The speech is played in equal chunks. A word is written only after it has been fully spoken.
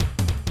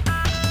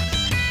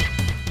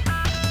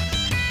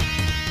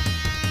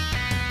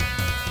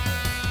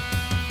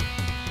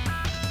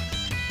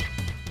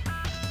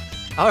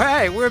All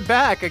right, we're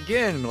back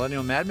again.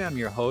 Millennial Madman. I'm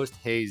your host,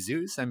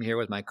 Jesus. I'm here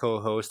with my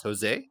co-host,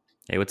 Jose.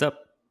 Hey, what's up?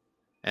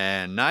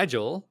 And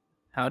Nigel.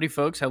 Howdy,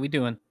 folks. How we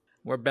doing?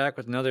 We're back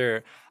with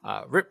another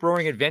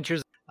rip-roaring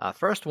adventures.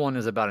 First one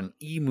is about an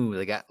emu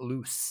that got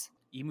loose.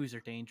 Emus are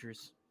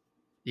dangerous.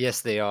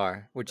 Yes, they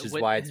are, which is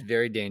why it's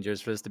very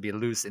dangerous for us to be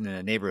loose in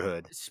a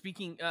neighborhood.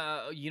 Speaking,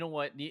 you know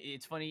what?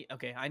 It's funny.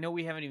 Okay, I know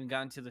we haven't even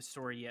gotten to the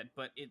story yet,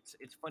 but it's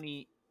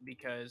funny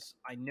because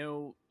I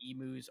know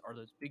emus are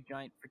those big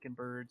giant freaking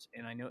birds,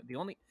 and I know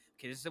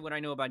this is what I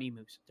know about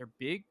emus. They're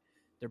big,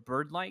 they're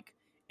bird-like,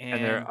 and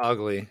they're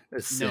ugly.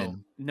 It's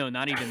sin. No,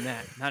 not even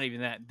that. Not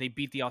even that. They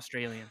beat the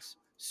Australians.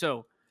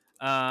 So,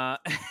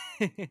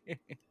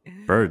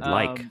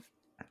 bird-like.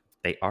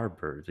 They are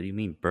birds. What do you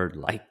mean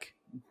bird-like?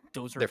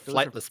 They're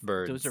flightless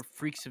birds. Those are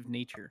freaks of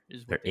nature.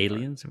 They're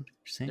aliens. What you're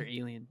saying? They're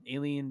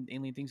alien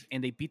things,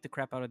 and they beat the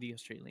crap out of the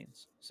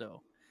Australians.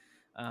 So,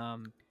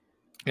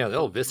 yeah,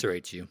 they'll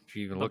eviscerate you if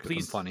you even look at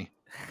them funny.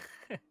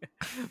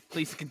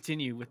 Please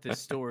continue with this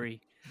story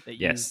that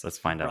let's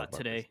find out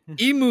today.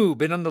 Emu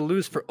been on the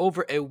loose for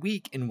over a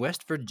week in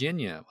West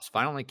Virginia. Was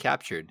finally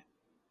captured.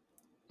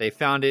 They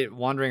found it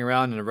wandering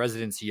around in a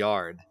resident's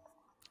yard.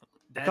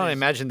 I can only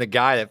imagine the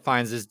guy that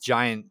finds this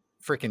giant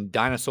freaking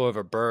dinosaur of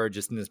a bird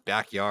just in his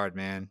backyard,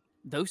 man.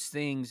 Those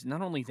things,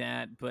 not only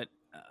that, but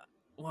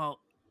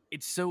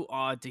it's so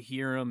odd to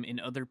hear them in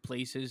other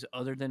places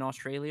other than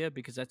Australia,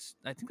 because I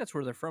think that's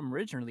where they're from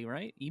originally,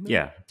 right? Emu?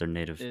 Yeah, they're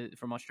native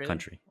from Australia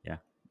country. Yeah,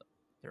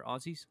 they're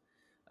Aussies.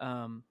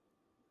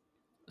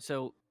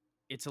 So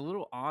it's a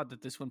little odd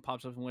that this one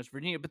pops up in West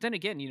Virginia. But then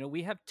again,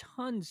 we have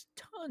tons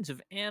of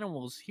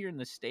animals here in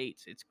the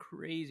States. It's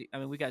crazy. I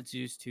mean, we got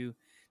zoos too.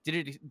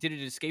 Did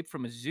it escape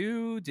from a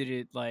zoo? Did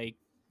it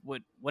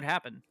what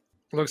happened?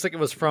 Looks like it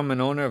was from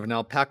an owner of an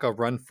alpaca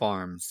run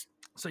farms.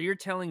 So you're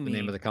telling me the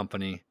name of the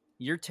company?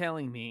 You're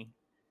telling me,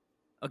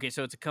 okay,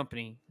 so it's a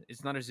company.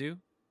 It's not a zoo?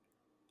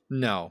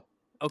 No.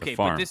 Okay,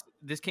 but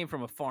this came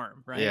from a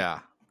farm, right? Yeah.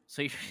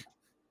 So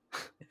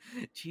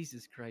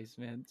Jesus Christ,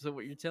 man. So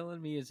what you're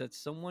telling me is that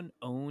someone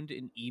owned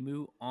an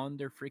emu on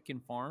their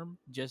freaking farm?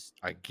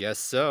 I guess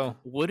so.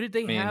 What did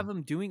they have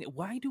them doing?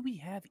 Why do we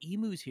have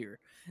emus here?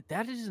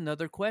 That is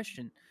another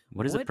question.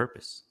 What is the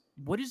purpose?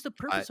 What is the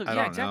purpose of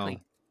exactly.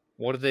 Know.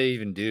 What do they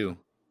even do?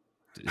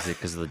 Is it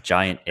because of the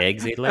giant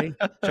eggs they lay?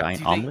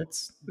 Giant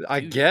omelets?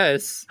 I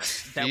guess.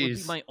 That would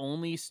be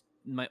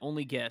my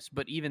only guess.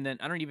 But even then,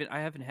 I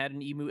haven't had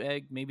an emu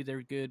egg. Maybe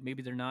they're good,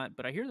 maybe they're not.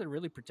 But I hear they're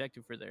really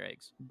protective for their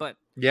eggs. But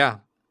yeah.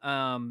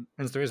 And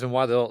it's the reason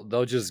why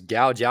they'll just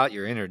gouge out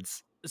your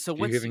innards. So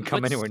if you even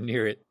come anywhere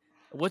near it.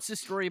 What's the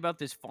story about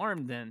this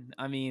farm then?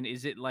 I mean,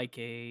 is it like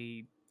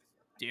a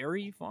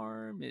dairy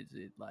farm? Is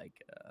it like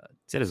a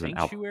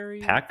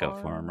sanctuary? An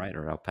alpaca farm, right?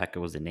 Or alpaca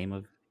was the name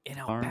of an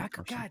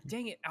alpaca. God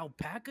dang it,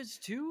 alpacas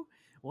too?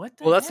 What?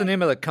 That's the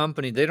name of the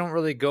company. They don't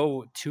really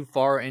go too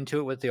far into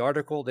it with the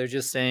article. They're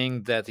just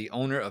saying that the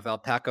owner of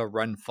Alpaca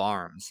Run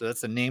Farms. So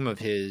that's the name of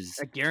his.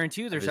 I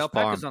guarantee you, there's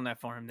alpacas on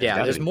that farm.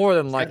 Yeah, there's more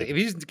than likely.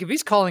 If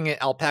he's calling it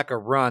Alpaca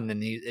Run,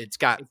 then it's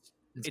got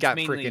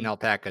freaking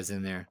alpacas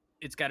in there.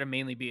 It's got to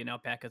mainly be an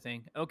alpaca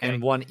thing. Okay.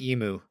 And one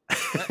emu.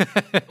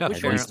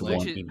 Which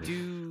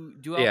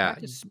do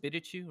alpacas spit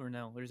at you or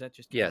no? Or is that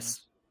just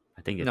yes?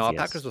 I think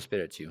alpacas will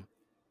spit at you.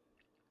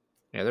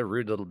 Yeah, they're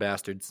rude little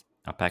bastards.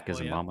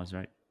 Alpacas and llamas,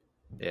 right?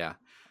 Yeah.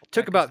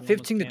 Took about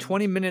 15 to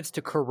 20 minutes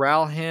to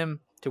corral him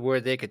to where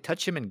they could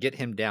touch him and get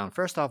him down.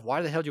 First off,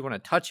 why the hell do you want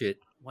to touch it?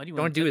 Why do you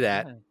Don't do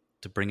that.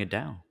 To bring it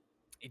down.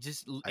 It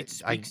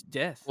speaks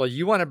death. Well, if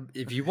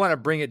you want to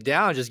bring it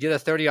down, just get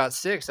a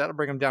 30-06. That'll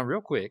bring him down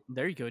real quick.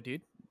 There you go,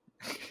 dude.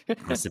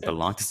 Does it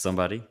belong to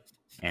somebody?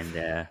 And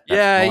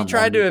he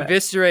tried to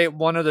eviscerate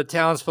one of the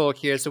townsfolk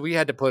here, so we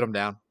had to put him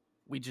down.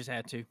 We just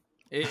had to.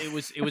 It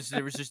was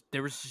there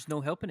was just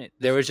no helping it.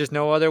 There was just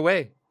no other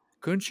way.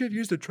 Couldn't you have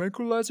used a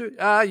tranquilizer?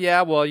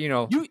 Yeah, well, You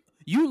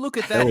look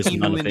at that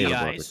emu in the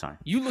eyes.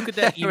 You look at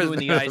that emu in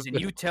the eyes,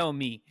 and you tell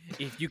me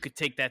if you could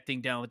take that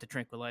thing down with the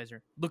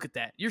tranquilizer. Look at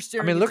that. You're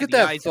staring. Look at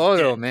that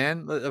photo,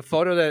 man. The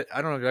photo that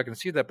I don't know if I can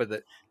see that,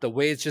 but the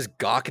way it's just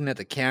gawking at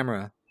the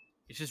camera.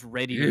 It's just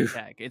ready to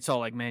attack. It's all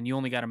like, man, you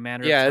only got a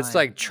matter of time. Yeah, it's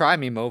like, try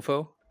me,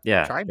 mofo.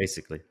 Yeah,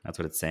 basically. That's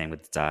what it's saying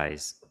with its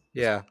eyes.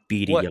 Yeah.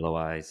 Beady yellow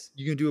eyes.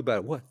 You gonna do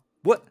about it? What?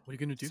 What are you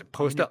gonna do?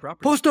 Post up.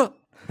 Post up.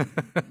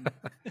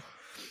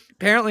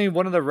 Apparently,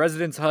 one of the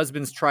residents'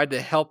 husbands tried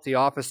to help the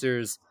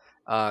officers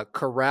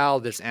corral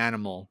this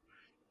animal.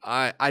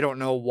 I don't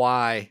know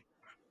why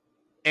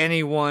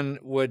anyone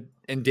would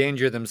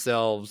endanger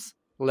themselves.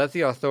 Let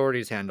the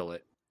authorities handle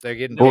it. They're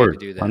getting paid to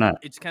do that. Why not?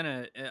 It's kind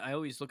of. I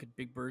always look at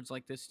big birds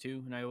like this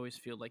too, and I always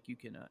feel like you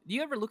can. Do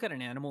you ever look at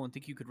an animal and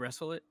think you could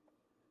wrestle it?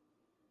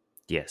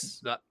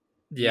 Yes.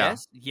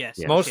 Yes.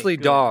 Mostly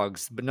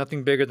dogs, but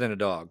nothing bigger than a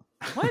dog.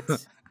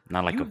 What?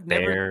 Not like a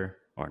bear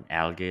or an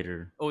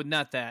alligator. Oh,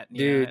 not that,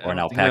 dude. Or an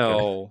alpaca.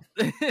 No.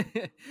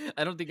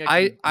 I don't think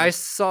I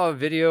saw a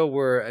video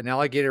where an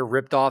alligator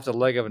ripped off the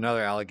leg of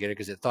another alligator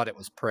because it thought it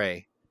was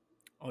prey.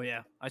 Oh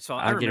yeah, I saw.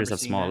 Alligators have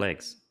small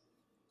legs.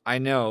 I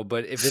know,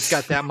 but if it's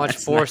got that much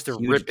force to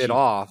rip it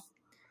off,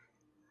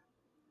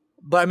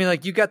 But I mean,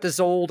 like, you got this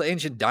old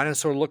ancient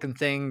dinosaur-looking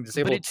thing that's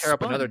able to tear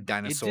up another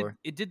dinosaur.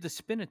 It did the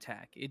spin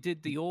attack. It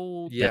did the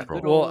old Yeah, the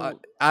good well,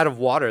 old out of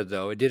water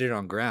though. It did it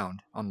on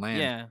ground, on land.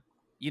 yeah.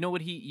 You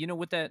know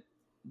what that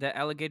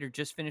alligator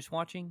just finished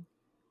watching?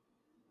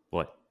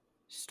 What?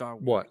 Star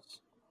Wars. What?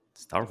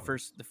 Star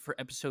Wars. The first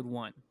episode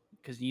 1,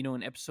 because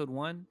in episode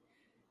 1,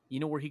 you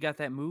know where he got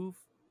that move?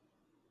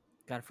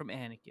 Got it from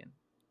Anakin.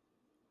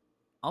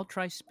 I'll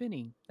try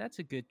spinning. That's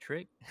a good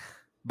trick.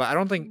 But I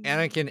don't think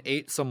Anakin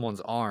ate someone's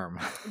arm.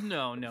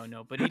 No.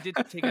 But he did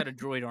take out a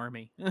droid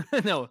army.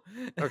 No.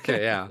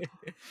 Okay, yeah.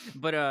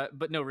 But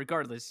no.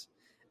 Regardless,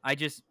 I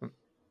just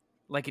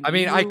like an. I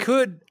mean, emu, I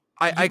could.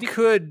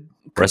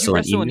 Could you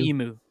wrestle an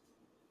emu?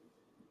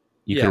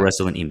 You could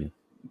wrestle an emu.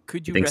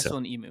 Could you think wrestle so?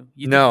 an emu?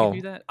 You No. think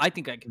you could do that? I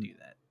think I could do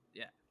that.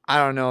 Yeah. I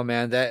don't know,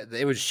 man. That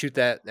they would shoot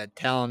that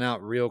talon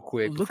out real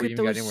quick Look before at you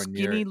even got those anywhere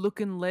near skinny it.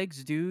 looking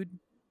legs, dude.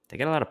 They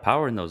got a lot of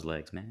power in those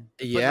legs, man.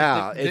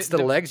 Yeah, the- it's the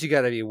legs you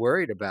got to be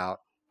worried about.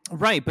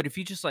 Right, but if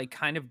you just like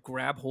kind of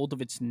grab hold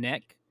of its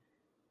neck,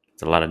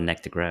 It's a lot of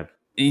neck to grab.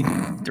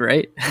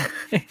 right?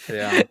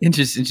 Yeah. and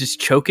just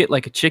choke it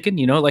like a chicken.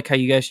 You know, like how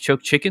you guys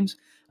choke chickens.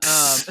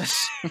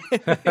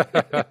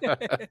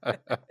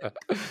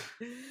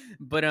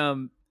 But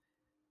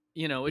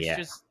it's Yeah.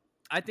 just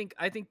I think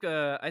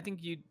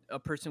a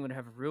person would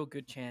have a real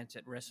good chance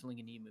at wrestling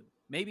an emu.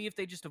 Maybe if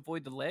they just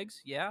avoid the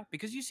legs, yeah.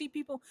 Because you see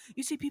people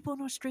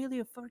in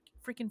Australia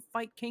freaking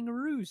fight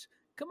kangaroos.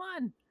 Come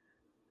on.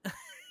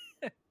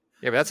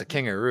 Yeah, but that's a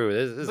kangaroo.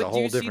 This is But a do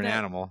whole you see different that?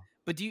 animal.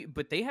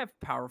 But they have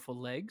powerful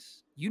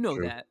legs. You know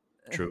True. that.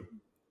 True.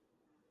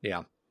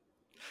 Yeah.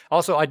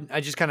 Also, I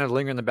just kind of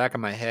linger in the back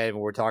of my head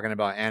when we're talking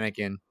about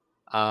Anakin.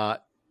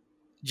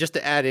 Just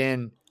to add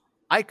in,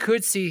 I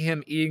could see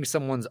him eating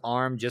someone's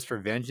arm just for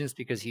vengeance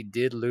because he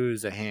did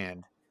lose a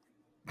hand.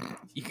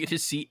 You get to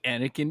see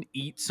Anakin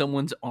eat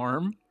someone's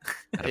arm.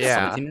 Out of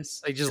Yeah.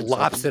 saltiness? He just Some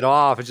lops saltiness? it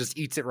off and just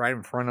eats it right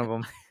in front of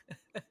him.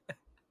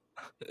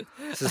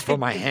 This is for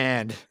my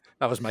hand.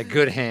 That was my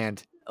good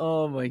hand.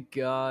 Oh my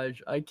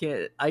gosh, I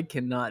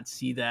cannot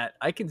see that.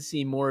 I can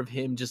see more of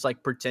him just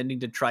like pretending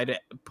to try to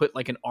put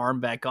like an arm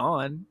back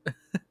on,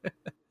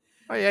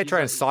 Oh yeah, He's try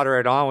and like- solder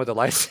it on with a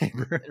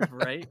lightsaber.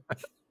 right?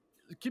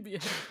 Give me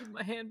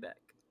my hand back.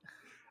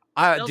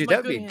 was Dude, my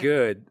that'd good be hand.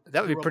 good.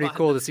 That would The be pretty robot.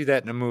 cool to see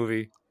that in a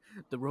movie.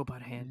 The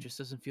robot hand just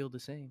doesn't feel the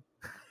same.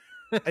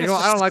 You know,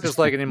 I don't like this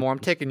leg anymore. I'm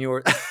taking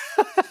yours.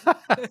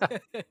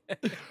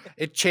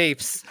 It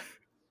chafes.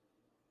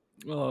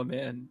 Oh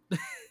man.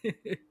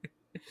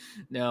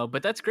 No,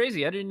 but that's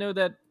crazy. I didn't know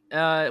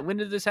that. When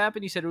did this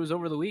happen? You said it was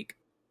over the week.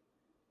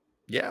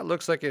 Yeah, it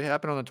looks like it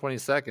happened on the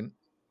 22nd.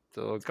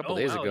 So a couple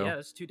days ago. Yeah,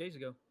 that's 2 days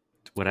ago.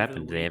 What Over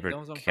happened? the Did they week. ever That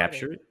was on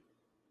capture Friday. it?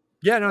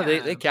 Yeah, no,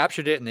 Yeah. they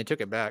captured it and they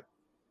took it back.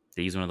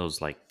 They use one of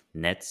those like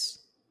nets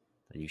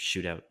that you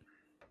shoot out.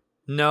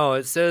 No,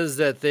 it says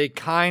that they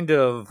kind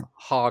of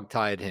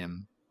hogtied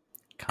him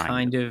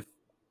Kind of.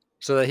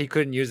 so that he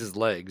couldn't use his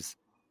legs.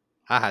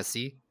 Haha,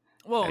 see?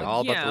 Well, Like,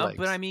 all about the yeah, but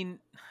legs. I mean,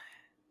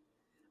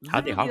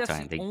 How'd they literally, hog that's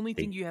tie him? the They- only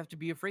they- thing you have to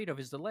be afraid of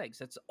is the legs.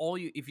 That's all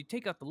you. If you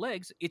take out the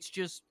legs, it's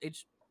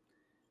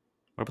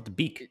What about the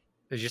beak?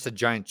 It's just a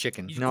giant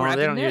chicken. You just No, grab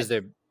they the don't use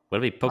neck. their. What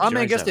if he pokes I your mean,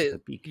 I eyes guess out they. with the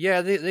beak?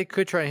 Yeah, they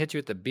could try and hit you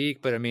with the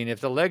beak, but I mean, if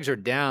the legs are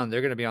down,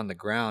 they're going to be on the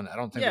ground. I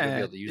don't think they're going to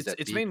be able to use that.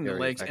 it's beak mainly the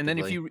very legs, and then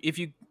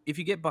effectively. if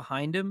you get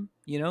behind him,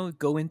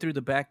 go in through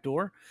the back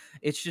door.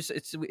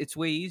 It's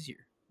way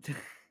easier,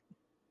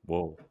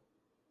 Whoa.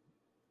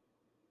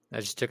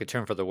 That just took a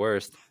turn for the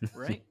worst.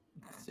 right?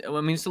 So,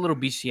 I mean, it's a little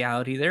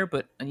bestiality there,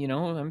 but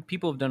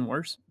people have done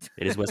worse.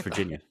 It is West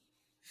Virginia.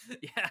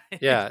 Yeah.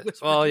 Yeah.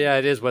 West Well, Virginia. yeah,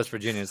 it is West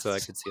Virginia, so I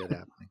could see it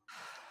happening.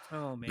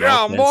 Oh man. Yeah,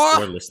 No offense to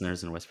boy. our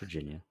listeners in West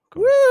Virginia. Of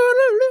Woo,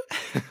 course.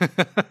 loo,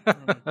 loo. Oh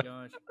my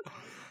gosh.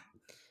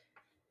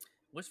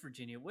 West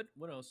Virginia. What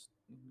else?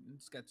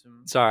 It's got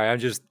some. Sorry,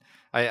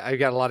 I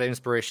got a lot of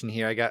inspiration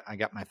here. I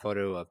got my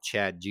photo of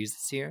Chad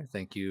Jesus here.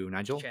 Thank you,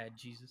 Nigel. Chad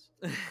Jesus.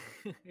 This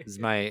is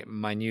my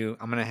new.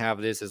 I'm gonna have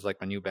this as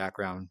like my new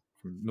background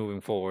from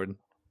moving forward.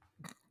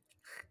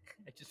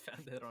 I just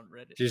found that on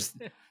Reddit. Just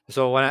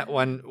so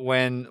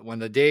when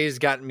the day's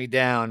gotten me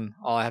down,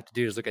 all I have to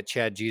do is look at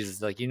Chad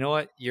Jesus. Like, you know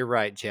what? You're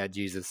right, Chad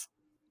Jesus.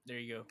 There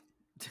you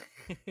go.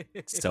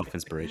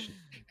 Self-inspiration.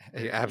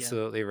 You're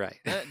absolutely right.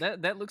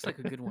 That looks like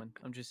a good one.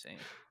 I'm just saying.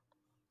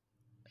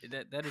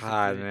 That is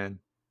God, a good, man.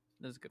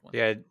 That's a good one.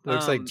 Yeah, it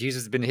looks like Um,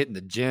 Jesus has been hitting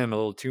the gym a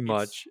little too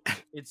much.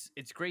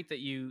 It's great that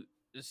you.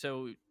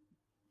 So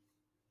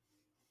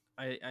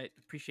I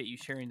appreciate you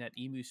sharing that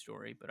emu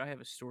story, but I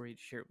have a story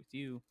to share with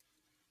you.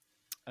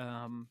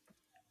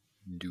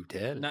 Do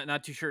tell.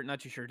 Not too sure.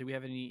 Do we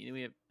have any? Do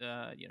we have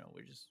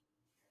we're just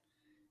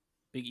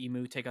big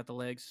emu. Take out the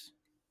legs.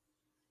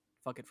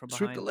 Fuck it from Shoot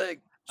behind. the leg.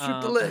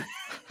 Shoot the leg.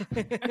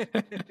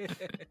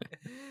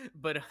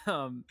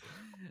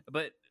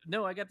 but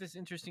no, I got this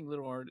interesting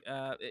little art.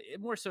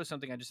 More so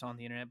something I just saw on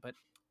the internet, but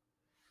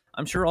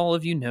I'm sure all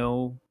of you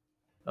know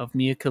of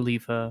Mia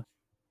Khalifa,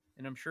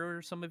 and I'm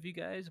sure some of you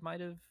guys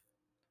might have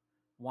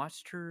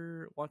watched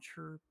her,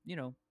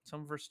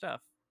 some of her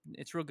stuff.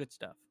 It's real good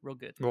stuff. Real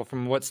good. Well,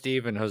 from what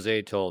Steve and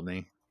Jose told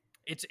me,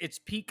 It's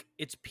peak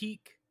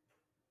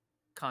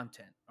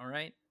content. All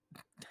right.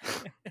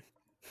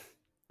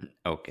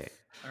 Okay.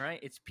 All right.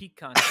 It's peak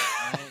content.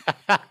 All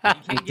right. I You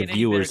think can't the get any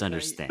viewers better,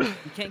 understand.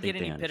 You can't I get think any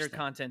they better understand.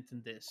 content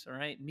than this. All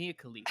right. Mia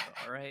Khalifa.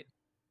 All right.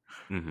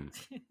 Hmm.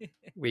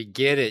 we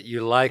get it.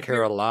 You like If her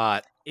you're- a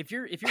lot. If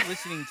you're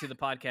listening to the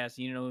podcast,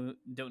 and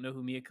don't know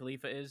who Mia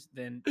Khalifa is,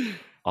 then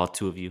All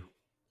two of you.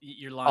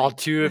 you're lying. All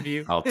two of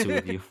you. All two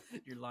of you.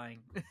 You're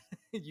lying.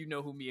 You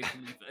know who Mia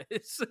Khalifa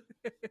is.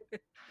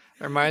 It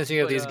reminds me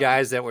of But, these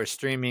guys that were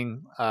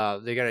streaming.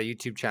 They got a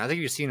YouTube channel. I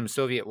think you've seen them,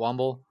 Soviet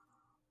Wumble.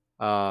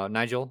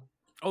 Nigel.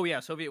 Oh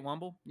yeah, Soviet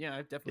Wumble. Yeah,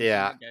 I've definitely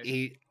Yeah,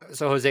 seen that guy.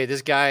 So Jose,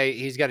 this guy,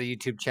 he's got a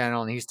YouTube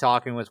channel and he's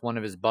talking with one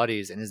of his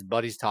buddies, and his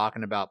buddy's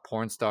talking about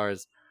porn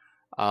stars,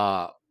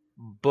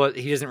 but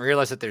he doesn't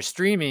realize that they're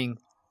streaming,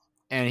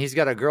 and he's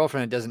got a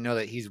girlfriend that doesn't know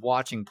that he's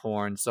watching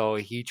porn, so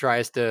he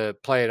tries to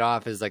play it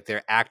off as like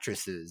they're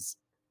actresses.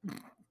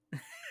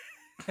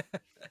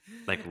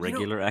 Like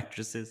regular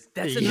actresses.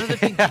 That's Yeah. another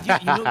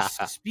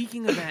thing.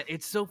 Speaking of that,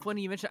 it's so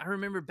funny you mentioned. I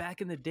remember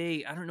back in the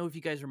day. I don't know if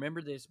you guys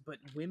remember this, but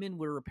women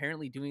were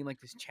apparently doing like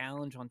this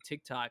challenge on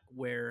TikTok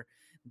where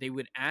they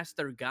would ask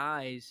their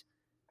guys,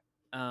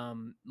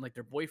 like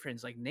their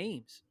boyfriends, like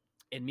names,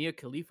 and Mia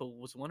Khalifa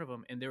was one of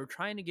them, and they were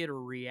trying to get a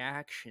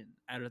reaction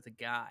out of the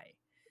guy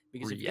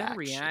because if you got a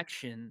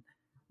reaction,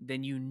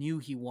 then you knew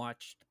he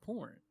watched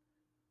porn.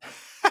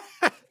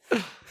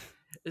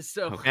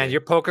 So Man,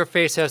 your poker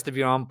face has to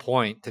be on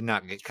point to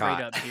not get straight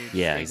caught. up, dude.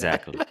 Yeah, straight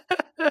exactly. up.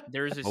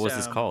 There's this. What was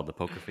this called? The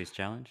Poker Face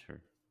Challenge? Or?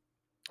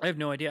 I have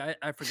no idea.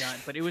 I forgot,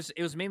 but it was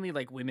mainly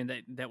like women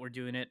that were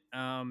doing it.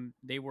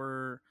 They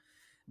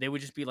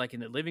would just be like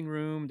in the living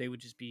room. They would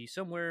just be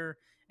somewhere,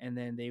 and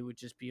then they would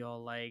just be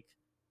all like,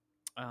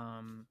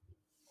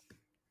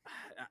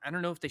 I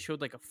don't know if they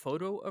showed like a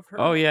photo of her.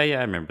 Oh yeah,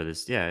 I remember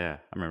this. Yeah.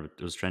 I remember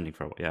it was trending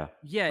for a while. Yeah.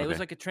 Yeah, it was Okay.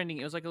 like a trending.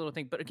 It was like a little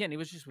thing, but again, it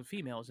was just with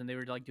females, and they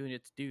were like doing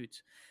it to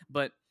dudes.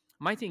 But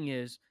my thing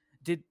is,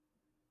 did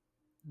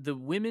the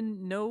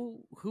women know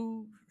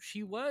who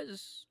she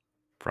was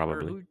or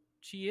Probably. who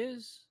she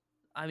is?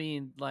 I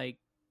mean, like,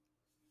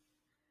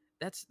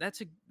 that's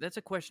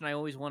a question I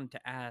always wanted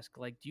to ask.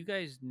 Like, do you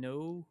guys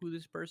know who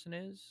this person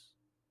is,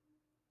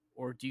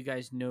 or do you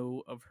guys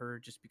know of her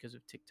just because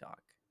of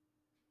TikTok?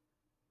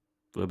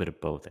 A little bit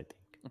of both, I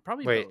think.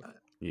 Probably Wait, both.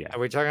 Yeah. are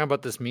we talking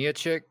about this Mia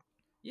chick?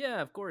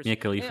 Yeah, of course. Mia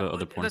Khalifa, Yeah,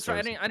 other porn that's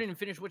right. stars. I didn't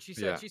finish what she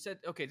said. Yeah. She said,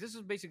 okay, this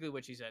is basically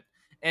what she said,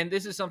 and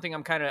this is something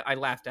I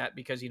laughed at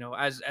because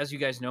as you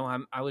guys know,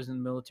 I was in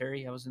the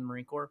military. I was in the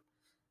Marine Corps.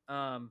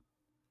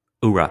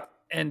 Hoorah.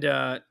 And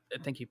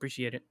thank you,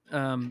 appreciate it.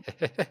 And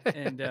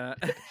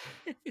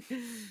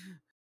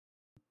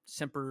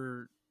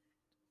semper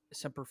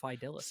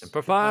fidelis.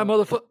 Simplify,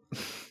 motherfucker.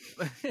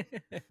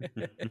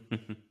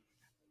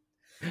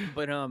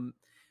 But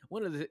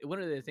one of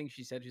the things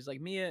she said, she's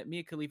like, Mia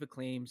Khalifa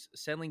claims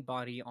selling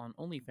body on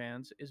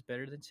OnlyFans is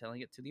better than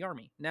selling it to the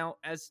army. Now,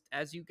 as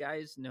you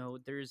guys know,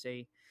 there's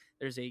a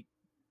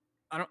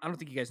I don't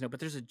think you guys know, but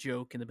there's a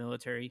joke in the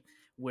military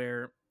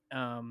where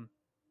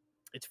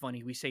it's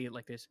funny. We say it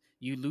like this: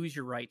 you lose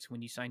your rights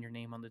when you sign your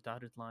name on the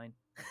dotted line.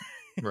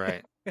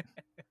 Right.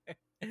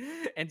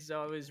 And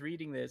so I was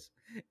reading this,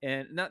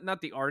 and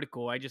not the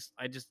article. I just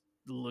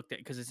looked at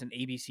it because it's an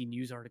ABC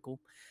News article.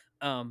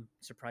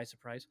 Surprise,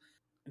 surprise.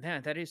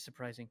 That is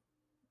surprising,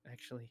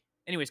 actually.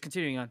 Anyways,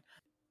 continuing on.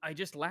 I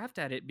just laughed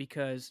at it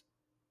because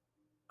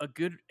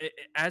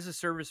as a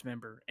service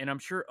member, and I'm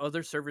sure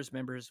other service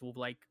members will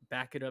like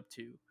back it up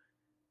too,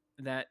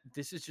 that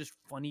this is just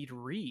funny to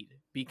read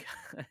because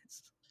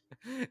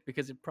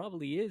it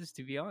probably is,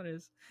 to be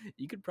honest.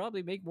 You could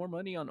probably make more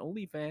money on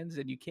OnlyFans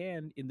than you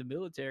can in the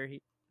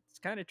military. It's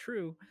kind of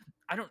true.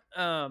 I don't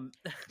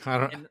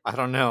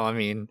know. I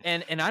mean,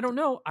 and I don't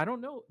know.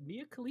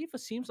 Mia Khalifa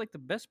seems like the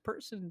best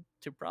person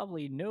to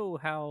probably know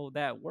how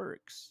that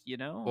works,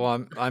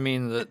 Well, I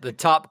mean, the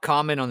top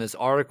comment on this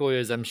article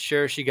is, I'm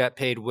sure she got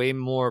paid way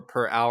more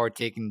per hour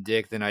taking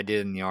dick than I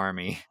did in the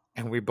army,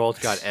 and we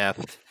both got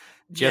effed,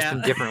 just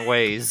in different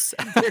ways.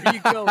 There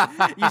you go.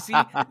 You see,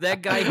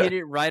 that guy hit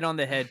it right on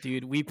the head,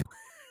 dude.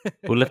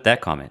 Who left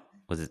that comment?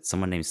 Was it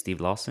someone named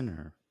Steve Lawson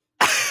or?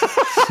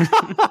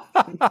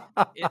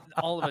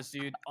 All of us,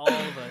 dude. All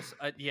of us.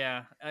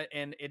 Yeah,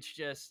 and it's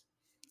just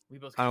we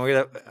both. We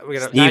gotta.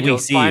 Steve, Nigel, we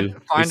see you.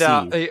 Find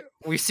out. Hey,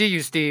 we see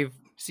you, Steve.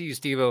 See you,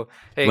 Steve-O.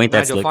 Hey, You ain't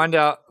that Nigel, slick.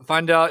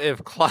 find out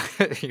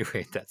if you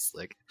ain't that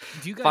slick.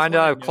 Do you guys Find out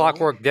wanna if know-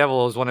 Clockwork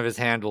Devil is one of his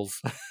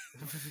handles.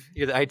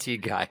 You're the IT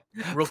guy.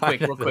 Real quick.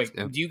 Find out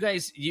if- Do you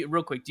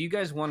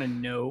guys want to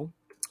know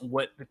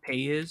what the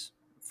pay is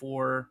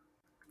for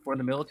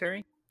the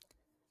military?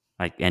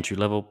 Like entry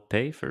level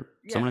pay for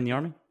Yeah. someone in the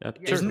army?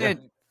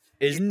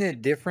 Isn't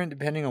it different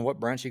depending on what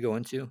branch you go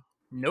into?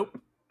 Nope.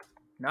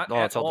 Not Oh,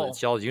 at all.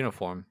 it's all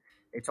uniform.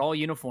 It's all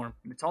uniform.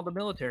 It's all the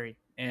military,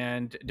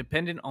 and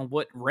dependent on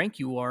what rank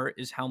you are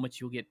is how much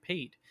you'll get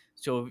paid.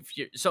 So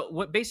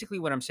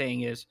what I'm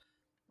saying is,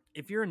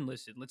 if you're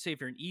enlisted, let's say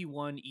if you're an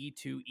E1,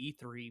 E2,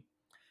 E3,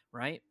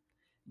 right?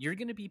 you're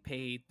going to be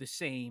paid the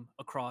same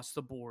across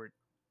the board,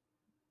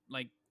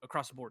 like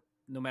across the board,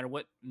 no matter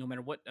what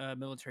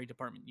military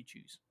department you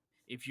choose.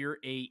 If you're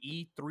a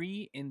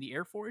E3 in the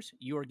Air Force,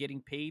 you are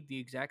getting paid the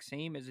exact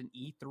same as an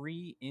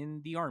E3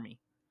 in the Army.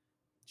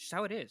 Just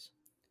how it is.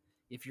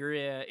 If you're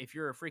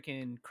a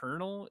freaking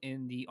colonel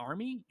in the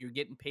Army, you're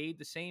getting paid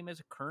the same as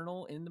a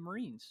colonel in the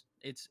Marines.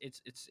 It's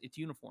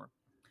uniform.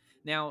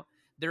 Now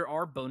there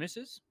are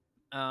bonuses.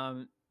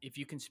 If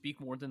you can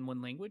speak more than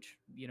one language,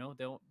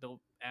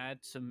 they'll add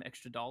some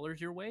extra dollars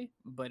your way,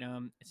 but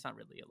it's not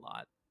really a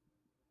lot.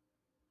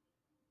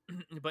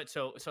 But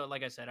so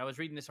like I said, I was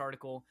reading this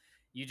article.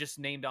 You just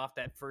named off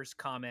that first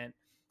comment,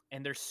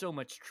 and there's so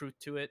much truth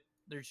to it.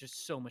 There's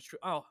just so much truth.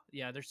 Oh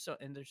yeah, there's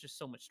just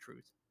so much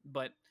truth.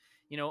 But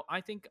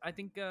I think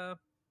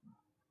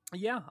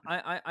yeah,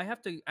 I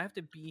have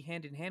to be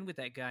hand in hand with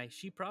that guy.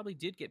 She probably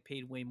did get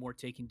paid way more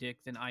taking dick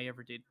than I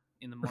ever did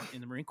in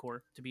the Marine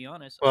Corps, to be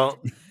honest. Well,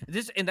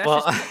 that's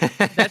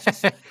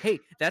just hey,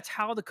 that's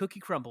how the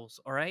cookie crumbles.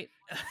 All right.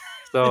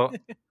 So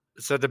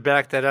to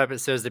back that up, it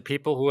says the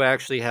people who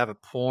actually have a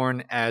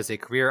porn as a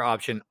career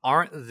option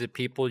aren't the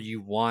people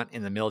you want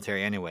in the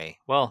military anyway.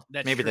 Well,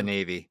 That's maybe the true.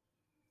 Navy.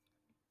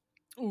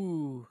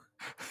 Ooh.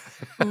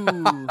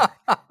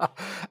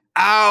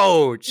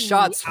 Ouch!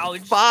 Shots ouch,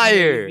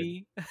 fired.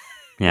 Navy.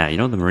 Yeah,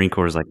 the Marine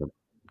Corps is like a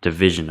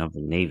division of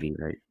the Navy,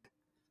 right?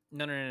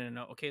 No.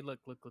 Okay, look.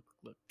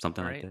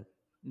 Something All like right?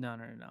 that. No.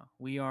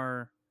 We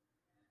are.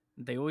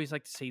 They always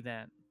like to say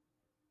that,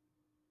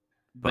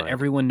 but But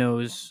everyone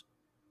knows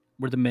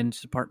we're the men's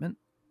department.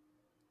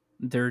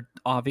 They're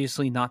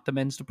obviously not the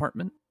men's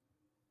department,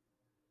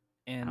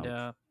 and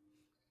Ouch.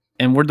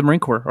 and we're the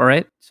Marine Corps. All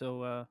right,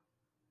 so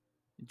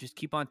just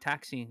keep on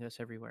taxiing us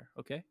everywhere,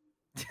 okay?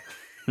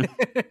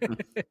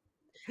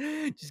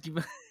 Just keep.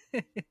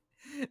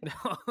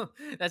 No,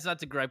 that's not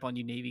to gripe on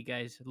you, Navy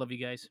guys. Love you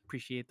guys.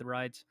 Appreciate the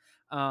rides.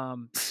 But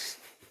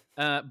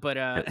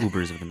the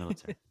Ubers of the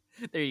military.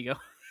 There you go.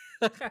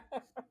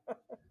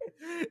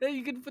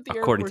 You can put the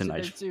According Air to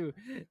Force in there too.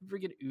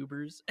 Freaking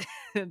Ubers.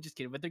 I'm just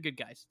kidding, but they're good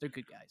guys. They're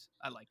good guys.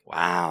 I like them.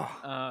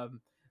 Wow.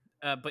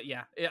 But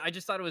yeah, I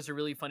just thought it was a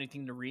really funny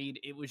thing to read.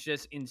 It was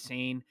just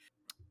insane,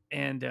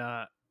 and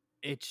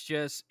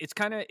it's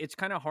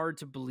kind of hard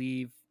to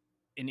believe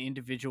an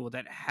individual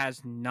that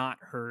has not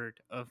heard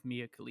of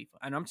Mia Khalifa.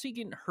 And I'm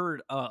saying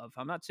heard of.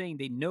 I'm not saying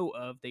they know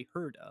of, they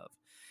heard of.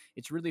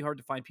 It's really hard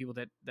to find people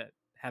that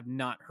have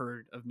not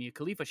heard of Mia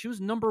Khalifa. She was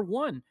number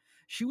one.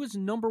 She was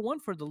number one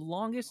for the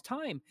longest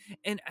time.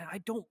 And I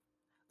don't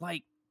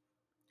like,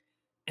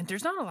 and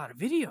there's not a lot of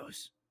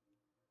videos.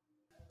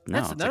 No,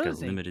 That's it's like a another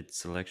thing. limited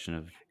selection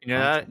of.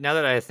 Now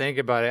that I think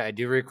about it, I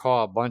do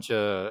recall a bunch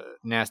of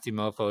nasty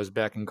mofos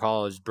back in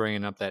college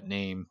bringing up that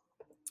name.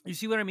 You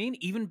see what I mean?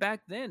 Even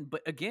back then.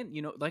 But again,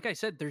 like I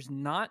said, there's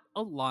not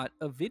a lot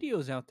of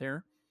videos out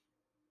there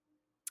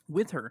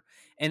with her.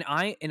 And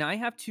I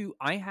have to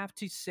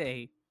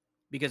say,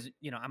 because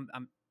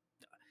I'm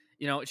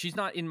she's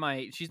not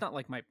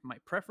like my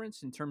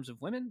preference in terms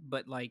of women,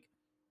 but like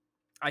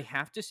I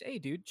have to say,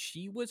 dude,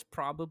 she was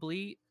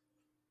probably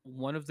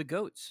one of the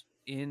goats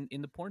in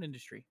the porn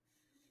industry.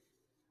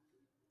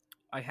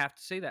 I have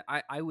to say that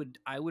I would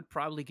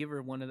probably give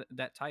her one of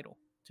that title,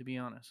 to be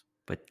honest.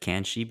 But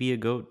can she be a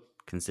goat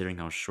considering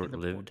how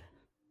short-lived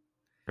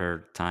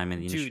her time in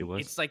the industry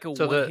was? It's like a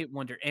one-hit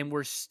wonder, and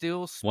we're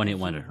still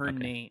speaking her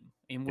name,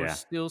 and we're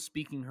still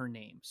speaking her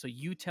name. So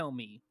you tell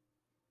me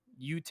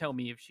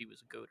if she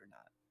was a goat or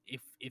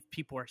not. If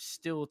people are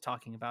still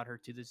talking about her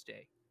to this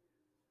day.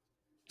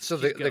 So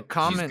the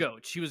comment, she's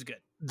goat. She was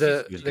good.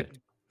 The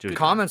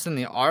comments in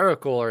the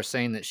article are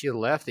saying that she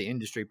left the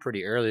industry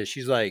pretty early.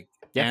 She's like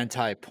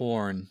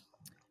anti-porn.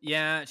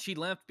 Yeah, she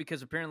left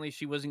because apparently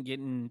she wasn't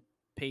getting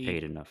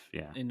paid enough.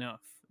 Yeah,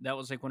 enough. That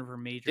was like one of her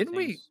major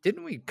things.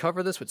 Didn't we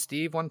cover this with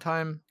Steve one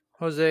time,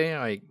 Jose?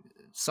 Like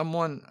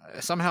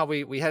somehow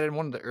we had in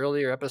one of the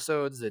earlier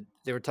episodes that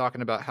they were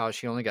talking about how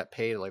she only got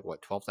paid like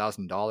what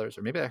 $12,000,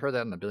 or maybe I heard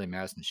that on the Billy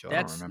Madison show.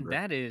 I don't remember.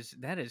 That is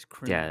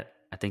criminal. Yeah,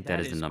 I think that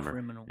is the number.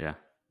 Criminal. Yeah.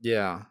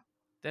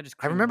 That is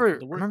criminal. I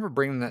remember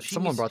bringing that.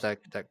 Someone brought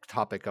that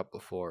topic up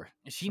before.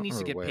 She needs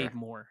to get paid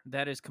more.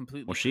 That is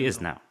completely. Well, she is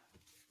now.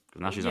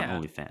 Because now she's on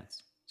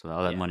OnlyFans, so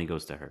all that money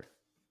goes to her.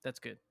 That's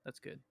good.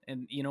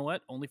 And you know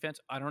what? OnlyFans.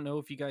 I don't know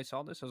if you guys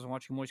saw this. I was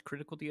watching Moist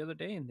Critical the other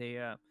day, and they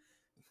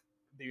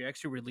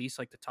actually released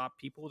like the top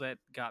people that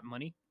got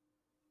money.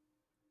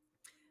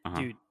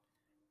 Dude,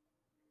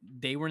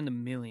 they were in the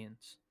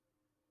millions.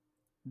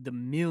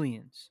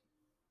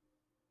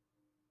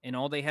 And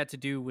all they had to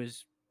do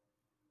was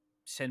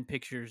send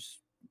pictures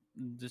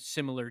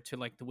similar to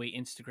like the way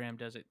Instagram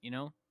does it,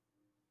 There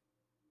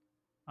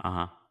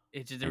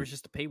was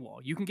just a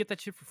paywall. You can get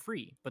that shit for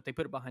free, but they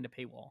put it behind a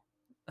paywall.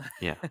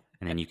 Yeah,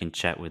 and then you can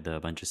chat with a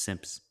bunch of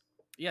simps.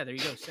 Yeah, there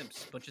you go,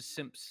 simps. Bunch of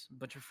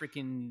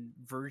freaking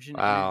Virgin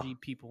Energy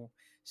people.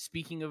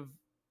 Speaking of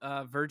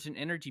Virgin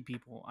Energy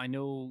people, I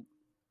know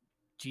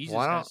Jesus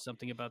has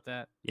something about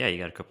that. Yeah, you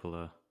got a couple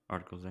of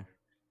articles there.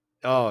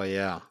 Oh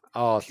yeah.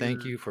 Oh,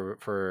 thank you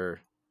for.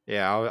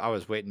 Yeah, I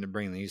was waiting to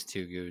bring these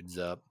two dudes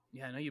up.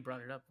 Yeah, I know you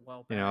brought it up a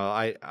while You back.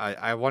 know,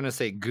 I want to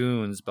say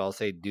goons, but I'll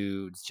say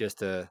dudes just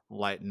to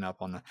lighten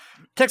up on the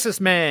Texas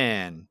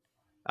Man.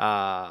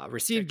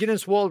 Received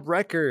Guinness World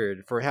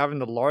Record for having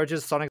the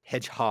largest Sonic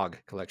Hedgehog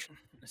collection.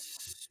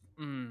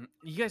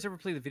 You guys ever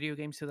play the video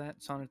games to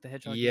that Sonic the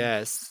Hedgehog games?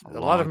 Yes, A a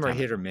lot of long them are time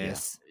hit or ago, yeah.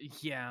 miss.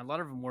 Yeah, a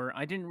lot of them were.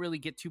 I didn't really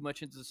get too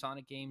much into the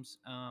Sonic games.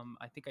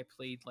 I think I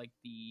played like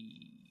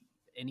the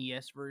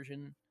NES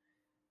version,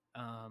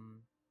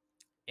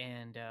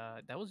 and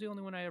that was the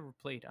only one I ever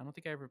played. I don't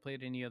think I ever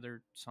played any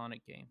other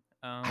Sonic game.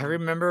 I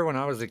remember when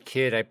I was a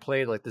kid, I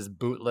played like this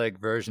bootleg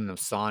version of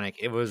Sonic.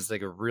 It was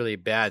like a really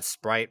bad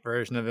sprite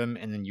version of him,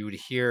 and then you would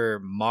hear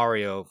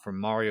Mario from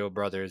Mario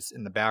Brothers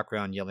in the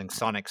background yelling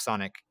 "Sonic,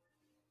 Sonic."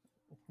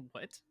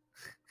 What?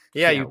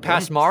 Yeah, Yeah, you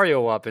pass what?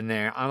 Mario up in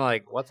there. I'm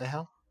like, what the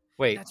hell?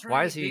 Wait, That's why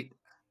right. is he?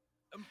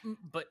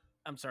 But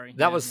I'm sorry.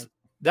 That yeah, was no,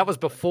 that was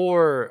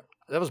before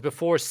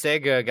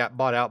Sega got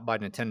bought out by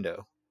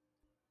Nintendo.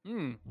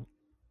 Hmm.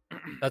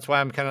 That's why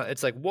I'm kind of.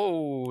 It's like,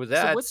 whoa,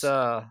 that's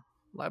what's-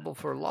 liable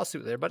for a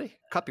lawsuit there, buddy.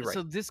 Copyright.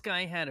 So this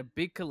guy had a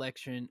big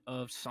collection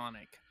of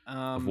Sonic.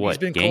 Of what?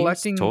 been Games,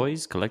 collecting-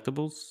 toys,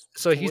 collectibles?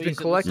 So he's been toys and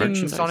collecting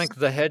merchandise. Sonic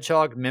the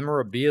Hedgehog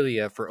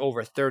memorabilia for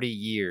over 30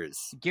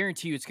 years.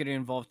 Guarantee you, it's going to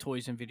involve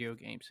toys and video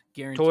games.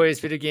 Guarantee. Toys,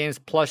 video games,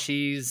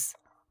 plushies,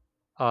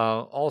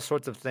 all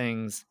sorts of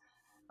things.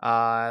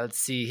 Let's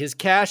see. His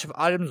cache of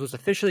items was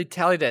officially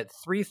tallied at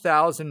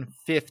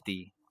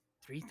 3,050.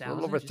 3,000. A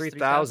little over Just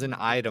 3,000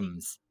 3,050?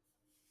 items.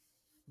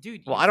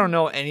 Dude. Well, I don't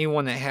know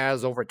anyone that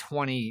has over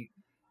 20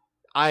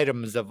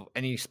 items of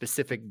any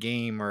specific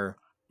game or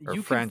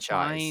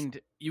franchise.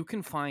 You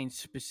can find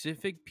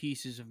specific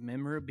pieces of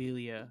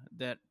memorabilia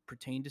that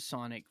pertain to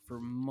Sonic for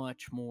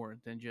much more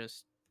than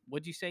just.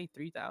 What'd you say?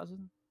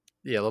 3,000?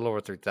 Yeah, a little over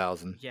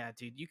 3,000. Yeah,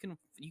 dude. You can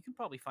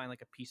probably find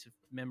like a piece of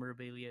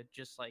memorabilia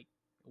just like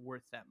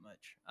worth that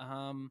much.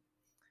 I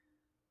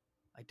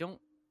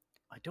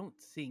don't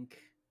think.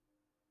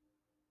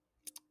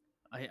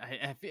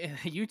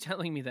 You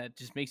telling me that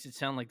just makes it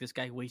sound like this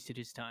guy wasted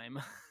his time.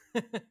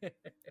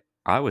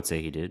 I would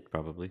say he did,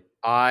 probably.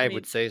 I mean-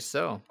 would say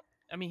so.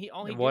 I mean,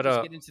 all he What did was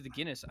a- get into the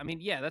Guinness. I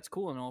mean, yeah, that's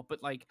cool and all,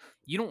 but like,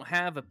 you don't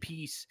have a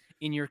piece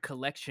in your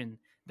collection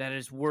that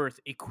is worth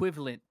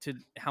equivalent to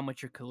how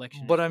much your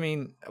collection. But is. I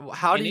mean,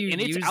 how do And you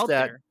and it's use out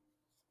that? there.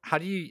 How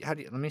do you?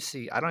 Let me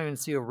see. I don't even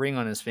see a ring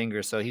on his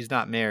finger, so he's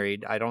not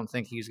married. I don't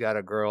think he's got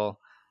a girl.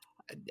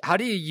 How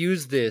do you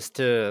use this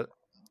to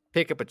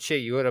pick up a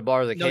chick? You go to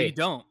bar like, No, hey, you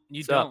don't. You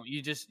what's up? don't.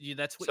 You just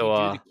that's what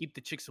So, you do to keep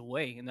the chicks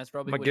away, and that's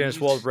probably my what Guinness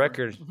he World uses for.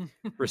 Record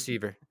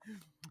receiver.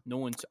 No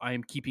one's. I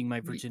am keeping my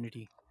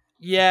virginity.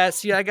 Yeah,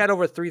 see, I got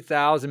over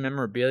 3,000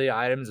 memorabilia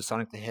items of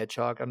Sonic the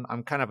Hedgehog.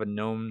 I'm kind of a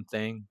gnome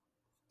thing.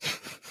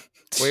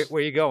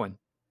 Where you going?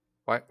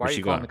 Why are Where's you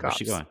she calling going? the Where's cops?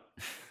 she going?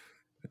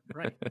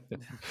 Right.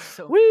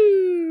 So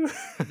Woo!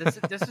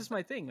 this is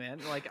my thing, man.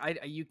 Like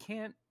you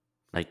can't.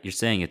 Like, you're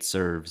saying it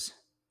serves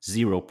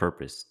zero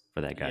purpose for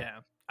that guy. Yeah,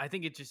 I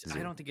think it just. I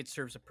Zero. don't think it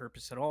serves a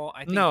purpose at all. I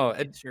think No,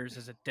 it serves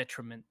as a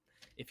detriment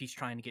if he's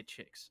trying to get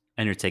chicks.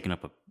 And you're taking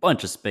up a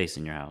bunch of space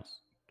in your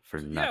house for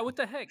nothing. Yeah, what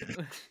the heck?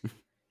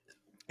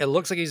 It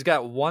looks like he's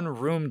got one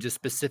room just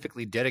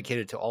specifically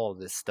dedicated to all of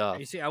this stuff.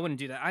 You see, I wouldn't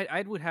do that.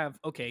 I would have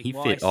okay. He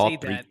well, fit I all say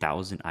that.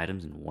 3,000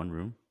 items in one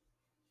room?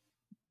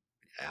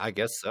 I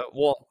guess so.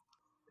 Well,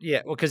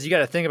 yeah, well, because you got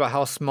to think about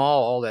how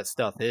small all that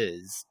stuff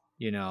is.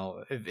 You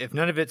know, if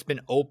none of it's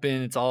been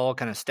open, it's all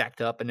kind of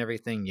stacked up and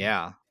everything.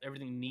 Yeah.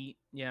 Everything neat.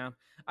 Yeah,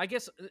 I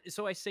guess.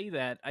 So I say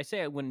that. I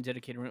say I wouldn't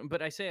dedicate a room,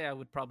 but I say I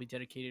would probably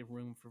dedicate a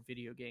room for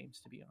video games.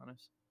 To be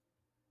honest,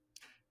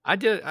 I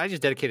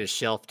just dedicate a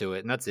shelf to it,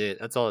 and that's it.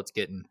 That's all it's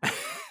getting.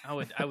 I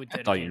would That's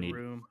all you dedicate a need.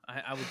 room.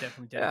 I would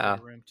definitely dedicate Yeah.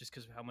 a room just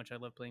because of how much I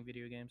love playing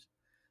video games.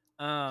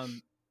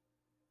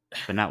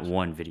 But not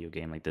one video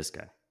game like this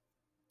guy.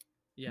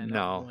 Yeah, No.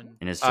 not one.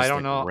 And it's I just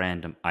don't like know.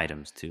 random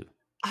items, too.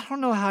 I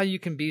don't know how you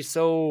can be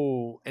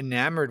so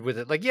enamored with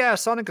it. Like, yeah,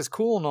 Sonic is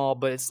cool and all,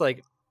 but it's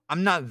like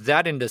I'm not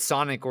that into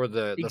Sonic or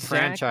the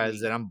franchise Exactly.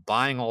 that I'm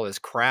buying all this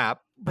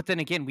crap. But then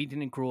again, we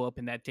didn't grow up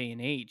in that day and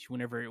age.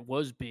 Whenever it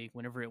was big,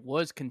 whenever it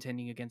was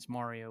contending against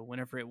Mario,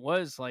 whenever it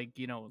was like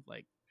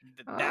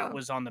that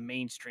was on the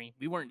mainstream.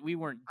 We weren't.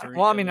 During,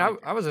 Well, I mean, like-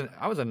 I was a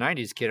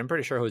 '90s kid. I'm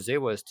pretty sure Jose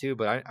was too,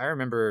 but I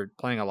remember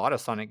playing a lot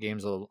of Sonic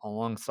games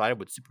alongside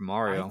with Super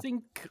Mario.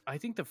 I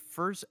think the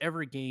first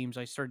ever games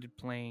I started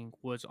playing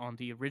was on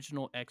the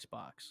original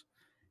Xbox.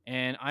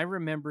 And I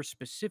remember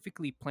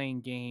specifically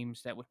playing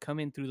games that would come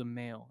in through the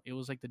mail. It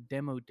was like the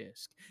demo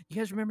disc. You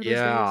guys remember those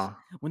Yeah,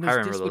 days? When I those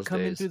remember discs would those come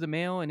in days. through the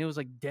mail and it was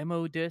like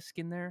demo disc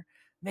in there.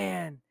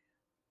 Man.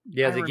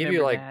 yeah. I They give you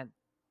remember like that.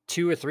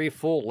 2 or 3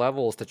 full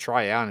levels to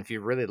try out. And if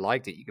you really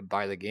liked it, you could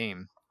buy the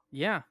game.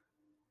 Yeah.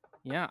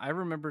 Yeah, I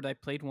remembered I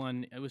played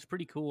one. It was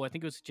pretty cool. I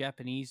think it was a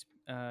Japanese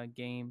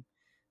game,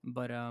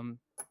 but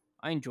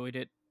I enjoyed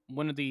it.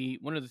 One of the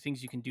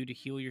things you can do to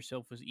heal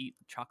yourself was eat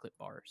chocolate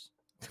bars.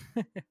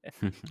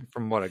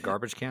 From what, a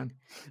garbage can?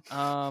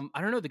 I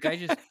don't know. The guy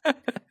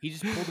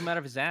just pulled them out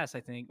of his ass,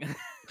 I think.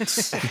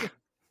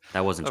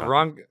 That wasn't The chocolate.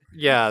 wrong.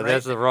 Yeah, Right?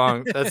 that's the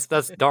wrong. That's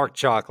dark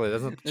chocolate.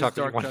 That's not the It's chocolate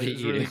dark you want to chocolate. be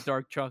It's eating. really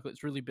dark chocolate.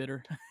 It's really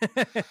bitter.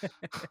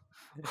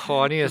 Oh,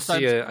 I need to see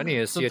Sometimes, I need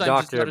to see a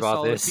sometimes it's doctor not a about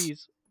solid this.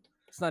 piece.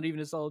 It's not even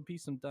a solid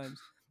piece sometimes.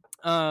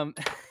 Um,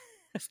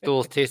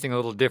 Stool's tasting a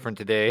little different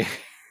today.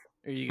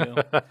 there you go.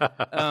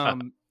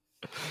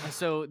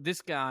 So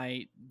this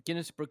guy,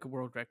 Guinness Book of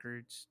World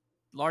Records,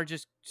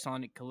 largest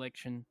Sonic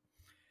collection.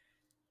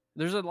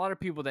 There's a lot of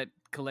people that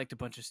collect a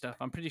bunch of stuff.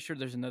 I'm pretty sure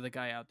there's another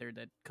guy out there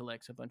that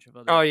collects a bunch of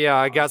other. Oh yeah,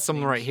 I got odd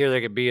someone right things. here that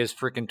could be his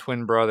freaking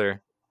twin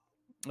brother.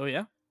 Oh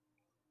yeah.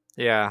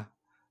 Yeah.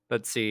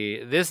 Let's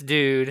see. This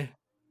dude,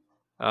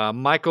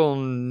 Michael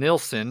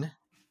Nilsson,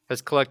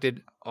 has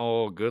collected.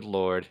 Oh, good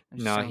lord!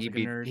 He No, sounds he like a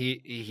beat. nerd.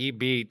 He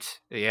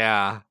beat.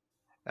 Yeah.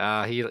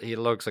 He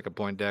looks like a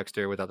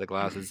Poindexter without the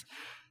glasses.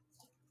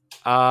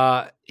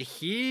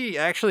 He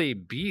actually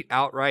beat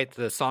outright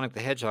the Sonic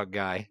the Hedgehog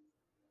guy.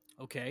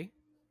 Okay.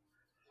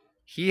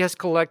 He has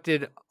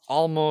collected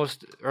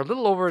almost or a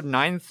little over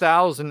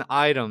 9,000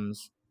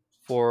 items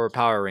for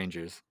Power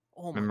Rangers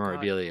Oh my god.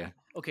 memorabilia.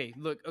 Okay,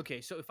 look.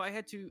 Okay, so if I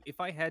had to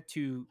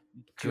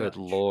Good judge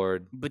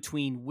lord.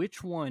 between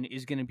which one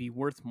is going to be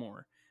worth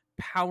more,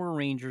 Power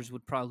Rangers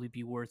would probably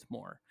be worth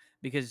more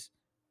because,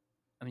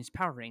 I mean, it's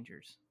Power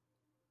Rangers.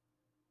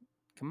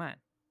 Come on,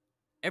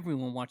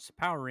 everyone watched the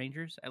Power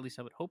Rangers. At least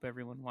I would hope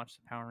everyone watched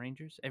the Power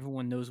Rangers.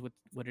 Everyone knows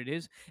what it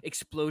is.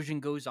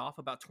 Explosion goes off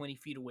about 20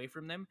 feet away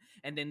from them,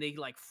 and then they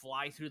like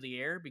fly through the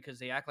air because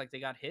they act like they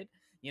got hit.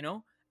 You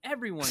know,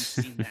 everyone's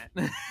seen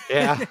that.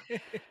 Yeah.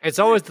 It's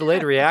always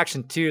delayed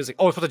reaction too. It's like,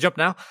 oh, it's supposed to jump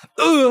now.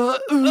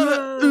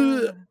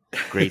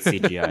 Great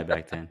CGI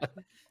back then.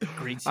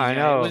 Great CGI. I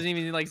know. It wasn't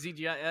even like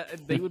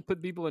CGI. They would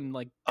put people in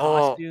like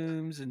Oh,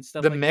 costumes and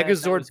stuff The like that. That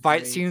Megazord was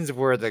fight great. scenes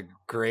were the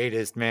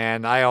greatest,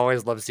 man. I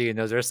always love seeing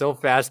those. They're so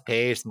fast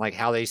paced, and like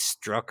how they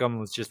struck them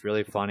was just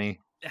really funny.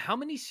 How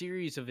many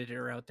series of it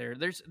are out there?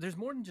 There's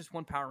more than just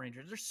one Power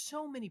Ranger. There's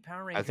so many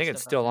Power Rangers. I think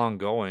it's still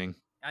ongoing.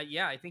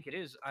 Yeah, I think it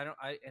is.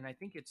 I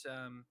think it's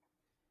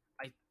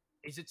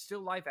is it still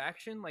live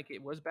action like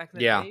it was back in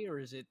the Yeah. day, or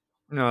is it?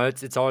 No,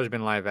 it's always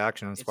been live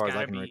action as far as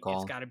I can It's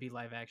recall. got to be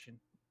live action.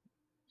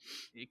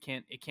 It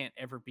can't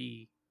ever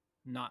be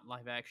not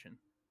live action.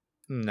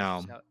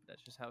 No.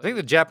 That's just how. I think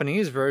the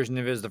Japanese version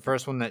of it is the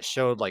first one that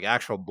showed like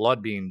actual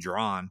blood being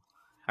drawn.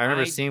 I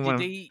remember seeing one.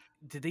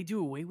 Did they do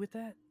away with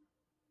that?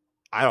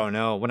 I don't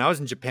know. When I was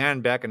in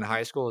Japan back in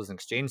high school as an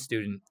exchange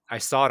student, I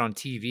saw it on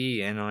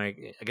TV, and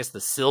like I guess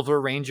the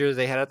Silver Ranger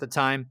they had at the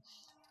time,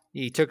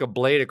 he took a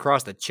blade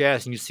across the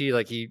chest, and you see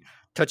like he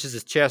touches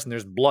his chest, and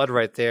there's blood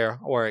right there,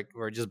 or it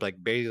just like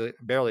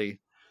barely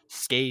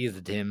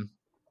scathed him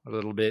a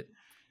little bit.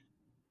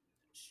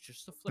 It's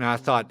just a And I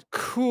thought,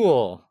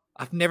 cool.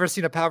 I've never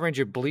seen a Power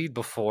Ranger bleed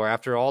before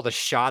after all the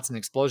shots and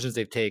explosions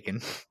they've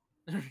taken.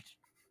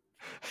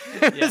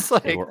 It's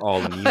like They were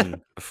all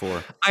immune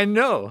before. I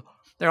know.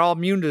 They're all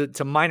immune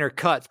to minor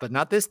cuts, but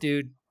not this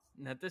dude.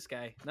 Not this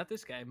guy. Not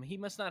this guy. I mean, he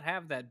must not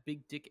have that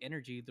big dick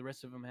energy the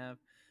rest of them have.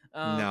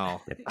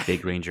 No. Yeah,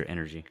 Big Ranger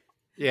energy.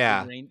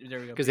 Yeah. There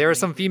we go. Because there were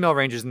some female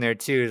Rangers in there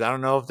too. I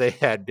don't know if they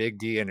had Big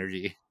D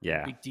energy.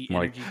 Yeah. Big D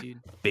more energy, dude.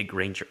 Big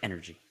Ranger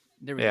energy.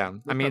 There we Yeah. go.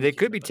 I mean, they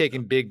could be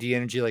taking Big D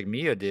energy like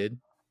Mia did.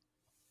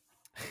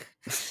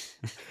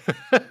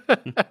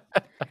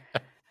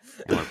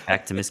 And we're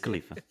back to Miss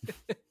Khalifa.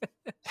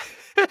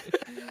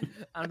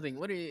 I don't think.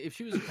 If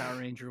she was a Power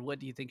Ranger? What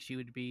do you think she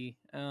would be?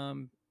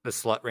 The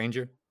Slut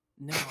Ranger.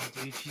 No,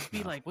 dude. She'd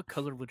be like, what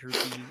color would her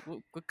be?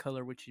 What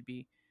color would she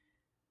be?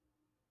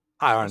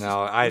 I don't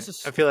know. I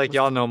feel like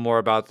y'all know more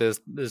about this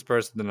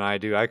person than I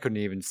do. I couldn't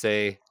even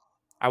say.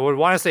 I would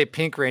want to say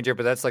Pink Ranger,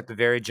 but that's like the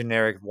very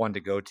generic one to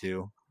go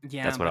to.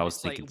 Yeah, That's what but I was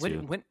it's like,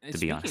 thinking too, to be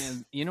speaking honest.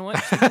 of- you know what?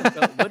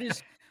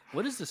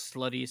 What is the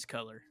sluttiest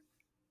color?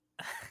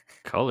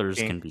 Colors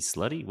Pink. can be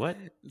slutty. What?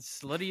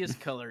 Sluttiest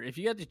color. If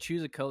you had to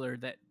choose a color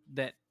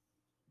that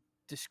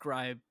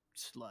describe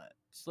slut.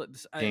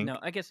 I Pink. know.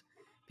 I guess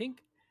pink.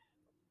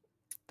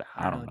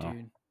 I don't know.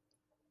 dude.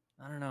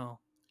 I don't know.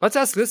 Let's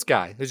ask this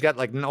guy who's got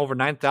like over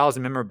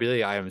 9,000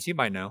 memorabilia items. He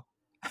might know.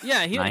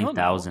 Yeah, he'll know.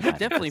 9,000 He'll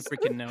definitely items.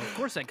 freaking know. Of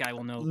course, that guy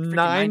will know. Freaking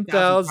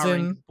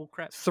 9,000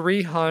 bullcrap.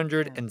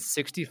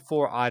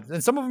 364 items,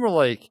 and some of them are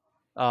like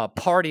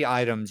party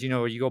items. You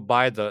know, you go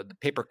buy the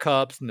paper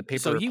cups and the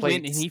paper So he plates.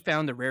 went and he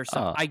found the rare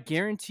stuff. Oh. I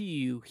guarantee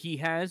you, he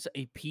has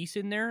a piece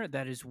in there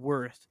that is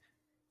worth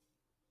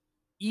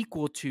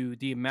equal to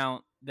the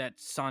amount that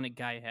Sonic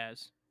guy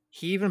has.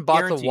 He even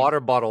bought Guaranteed. the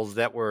water bottles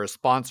that were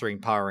sponsoring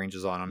Power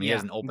Rangers on them. He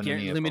hasn't opened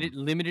any of them.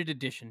 limited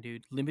edition,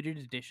 dude. Limited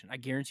edition. I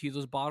guarantee you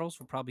those bottles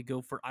will probably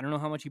go for. I don't know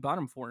how much he bought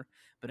them for,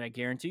 but I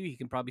guarantee you he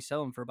can probably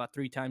sell them for about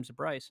 3 times the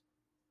price.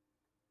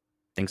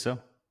 Think so?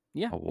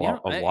 Yeah, A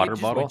water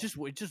it bottle?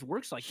 It just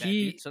works like that.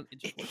 He Dude. It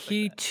just works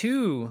he like that.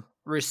 too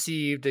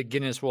received a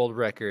Guinness World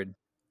Record.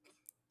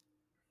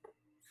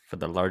 For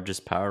the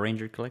largest Power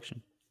Ranger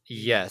collection?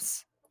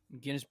 Yes,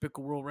 Guinness Book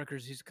of World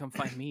Records used to come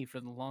find me for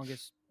the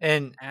longest.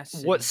 and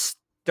Ass what city.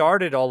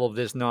 started all of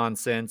this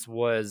nonsense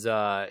was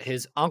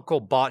his uncle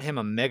bought him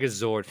a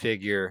Megazord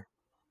figure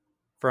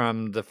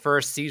from the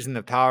first season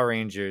of Power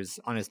Rangers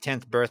on his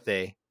 10th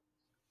birthday.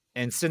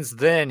 And since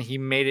then, he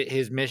made it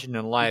his mission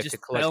in life to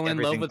collect fell in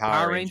love everything with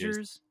Power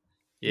Rangers.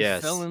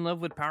 Yes. He fell in love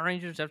with Power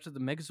Rangers after the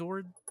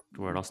Megazord.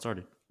 Where it all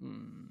started.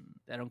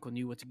 That uncle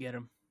knew what to get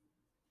him.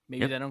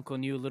 Maybe that uncle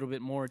knew a little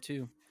bit more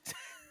too.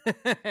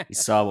 He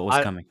saw what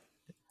was coming.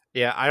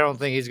 Yeah, I don't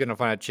think he's gonna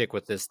find a chick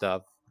with this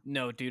stuff.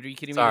 No, dude, are you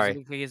kidding me?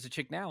 Sorry. He has a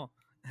chick now.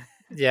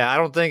 Yeah, I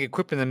don't think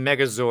equipping the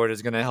Megazord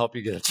is gonna help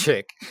you get a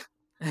chick.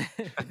 Oh,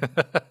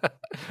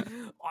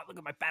 look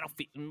at my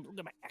look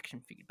at my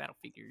action figure battle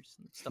figures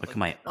and stuff. Look at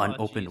my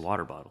unopened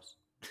water bottles.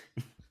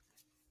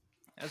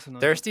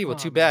 Thirsty? Well,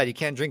 too bad. You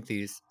can't drink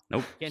these.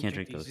 Nope, can't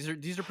drink those.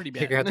 These are pretty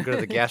bad. You're gonna have to go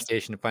to the gas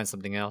station to find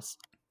something else.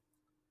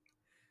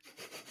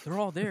 They're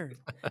all there.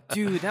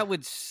 Dude, that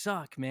would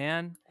suck,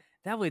 man.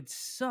 That would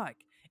suck.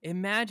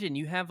 Imagine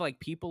you have like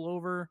people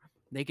over,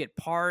 they get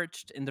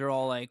parched, and they're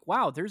all like,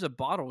 wow, there's a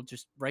bottle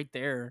just right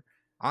there.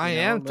 I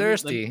am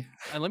thirsty.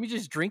 Let me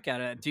just drink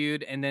out of it,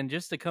 dude. And then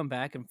just to come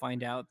back and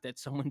find out that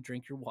someone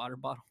drank your water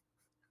bottle.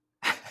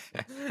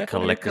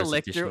 collector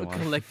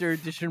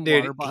edition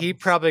dude, water bottle. He'd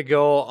probably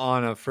go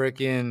on a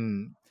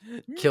freaking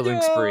killing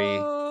spree.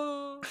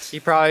 He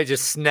probably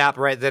just snap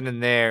right then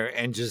and there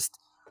and just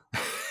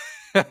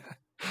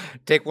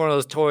take one of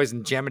those toys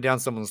and jam it down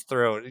someone's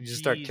throat and just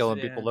start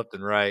killing people left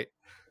and right.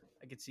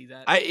 I could see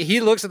that. He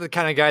looks like the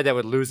kind of guy that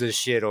would lose his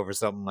shit over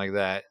something like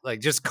that. Like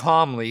just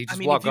calmly, you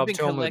just walk up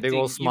to him with a big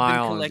old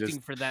smile. You've been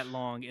collecting for that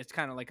long. It's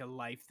kind of like a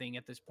life thing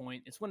at this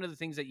point. It's one of the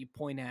things that you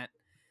point at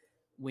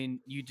when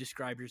you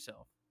describe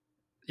yourself.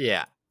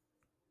 Yeah.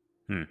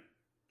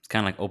 It's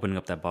kind of like opening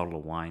up that bottle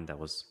of wine that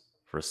was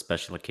for a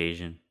special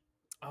occasion.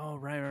 Oh,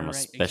 right. From a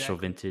special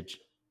vintage,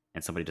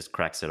 and somebody just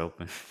cracks it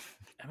open.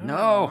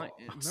 No,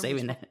 I'm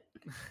saving it.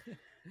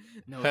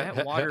 No,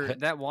 that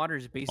water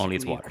is basically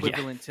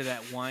equivalent to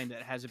that wine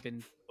that hasn't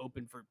been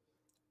open for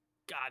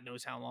God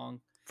knows how long.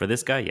 For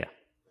this guy, yeah.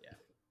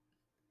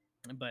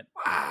 But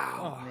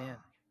wow. Oh man,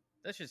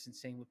 that's just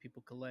insane what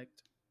people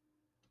collect.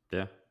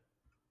 Yeah.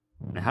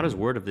 And how does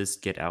word of this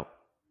get out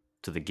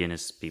to the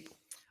Guinness people?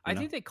 I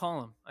think they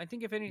call him. I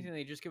think if anything,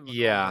 they just give him a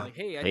call. Like,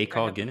 hey, they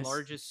call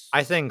Guinness.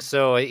 I think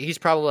so. He's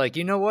probably like,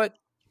 you know what?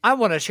 I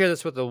want to share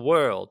this with the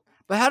world,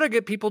 but how to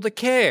get people to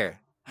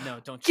care? No,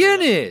 don't.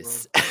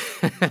 Guinness.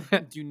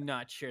 Do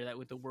not share that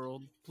with the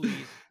world, please.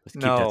 Let's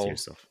keep that to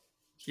yourself.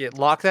 Yeah,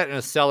 lock that in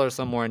a cellar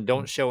somewhere and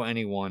don't show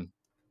anyone.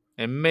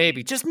 And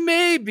maybe, just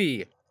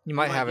maybe, you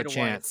might have a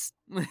chance.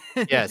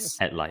 Yes.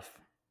 At life.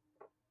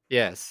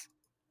 Yes.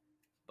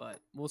 But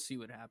we'll see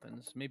what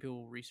happens. Maybe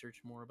we'll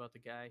research more about the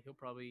guy. He'll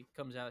probably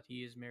comes out.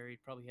 He is married.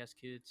 Probably has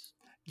kids.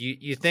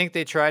 You think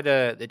they try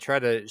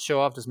to show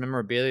off this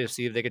memorabilia to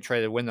see if they could try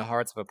to win the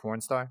hearts of a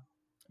porn star?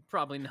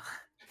 Probably not.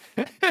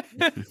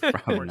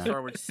 Porn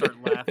star would start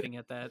laughing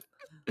at that.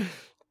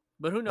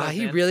 But who knows?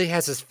 He really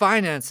has his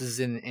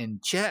finances in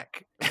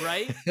check,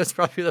 right? That's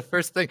probably the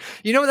first thing.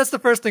 You know, that's the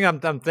first thing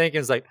I'm thinking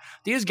is like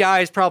these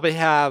guys probably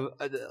have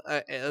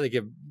like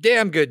a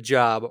damn good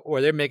job, or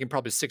they're making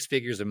probably six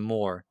figures and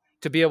more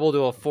to be able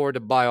to afford to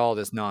buy all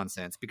this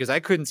nonsense. Because I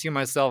couldn't see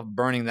myself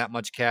burning that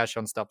much cash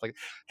on stuff like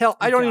hell.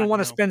 I don't even want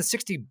to spend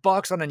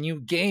 $60 on a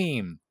new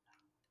game.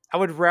 I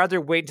would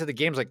rather wait until the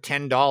game's like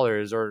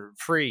 $10 or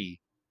free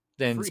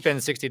than spend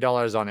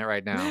 $60 on it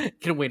right now.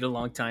 Can wait a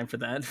long time for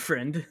that,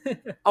 friend.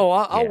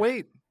 I'll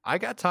wait. I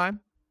got time.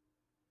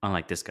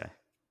 Unlike this guy.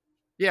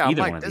 Yeah,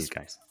 either I'm one like of this these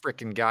guys.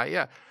 Freaking guy.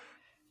 Yeah.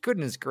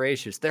 Goodness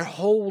gracious. Their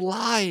whole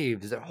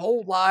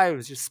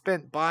lives just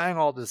spent buying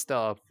all this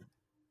stuff.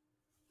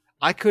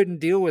 I couldn't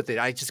deal with it.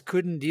 I just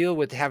couldn't deal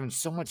with having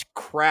so much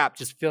crap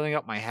just filling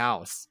up my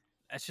house.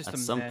 That's just at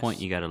some point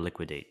you got to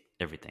liquidate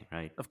everything,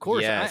 right? Of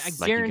course.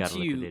 Yes. I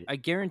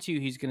guarantee you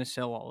he's going to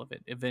sell all of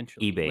it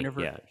eventually.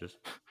 eBay, just...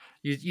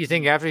 You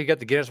think after he got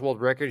the Guinness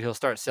World Record, he'll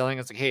start selling?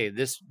 It's like, hey,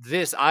 this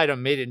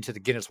item made it into the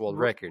Guinness World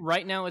Record.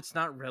 Right now, it's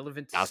not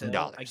relevant to $1,000.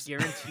 sell. I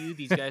guarantee you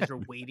these guys are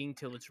waiting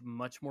till it's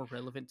much more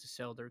relevant to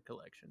sell their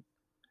collection.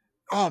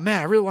 Oh, man,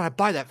 I really want to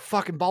buy that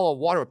fucking bottle of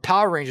water with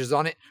Power Rangers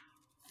on it.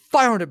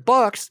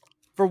 $500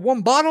 for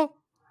one bottle?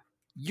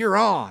 You're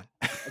on.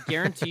 I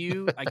guarantee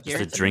you. Just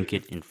to drink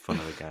it in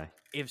front of the guy.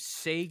 If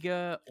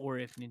Sega or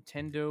if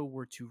Nintendo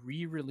were to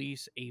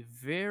re-release a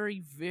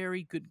very,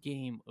 very good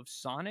game of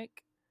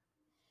Sonic,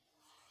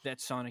 that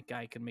Sonic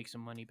guy could make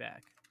some money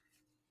back.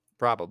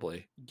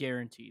 Probably.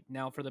 Guaranteed.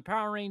 Now, for the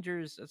Power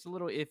Rangers, that's a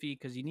little iffy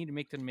because you need to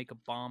make them make a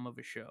bomb of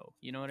a show.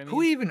 You know what I mean?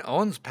 Who even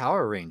owns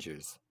Power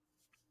Rangers?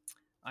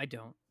 I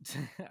don't.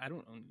 I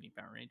don't own any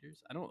Power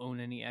Rangers. I don't own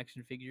any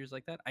action figures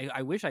like that.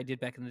 I wish I did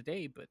back in the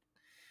day, but...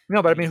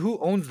 No, but I mean, who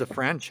owns the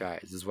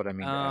franchise is what I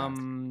mean to ask.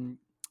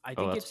 I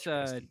think it's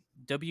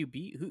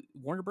WB.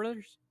 Warner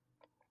Brothers?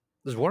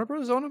 Does Warner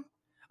Brothers own them?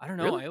 I don't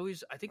know. Really?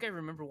 I think I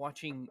remember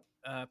watching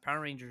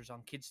Power Rangers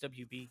on Kids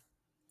WB.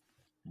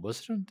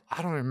 Was it?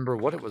 I don't remember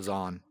what it was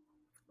on.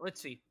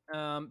 Let's see.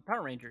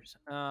 Power Rangers.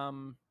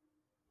 Who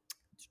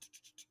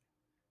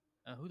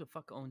the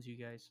fuck owns you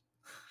guys?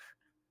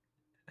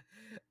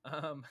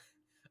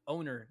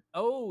 Owner.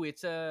 Oh,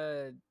 it's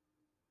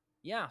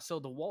yeah. So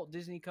the Walt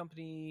Disney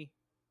Company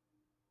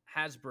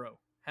Hasbro.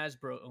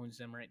 Hasbro owns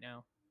them right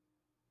now.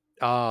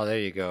 Oh, there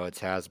you go. It's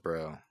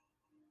Hasbro.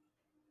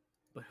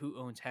 But who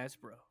owns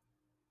Hasbro?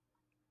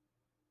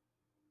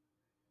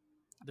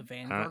 The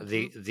Vanguard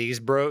Group? These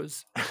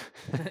bros.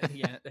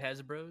 Yeah, the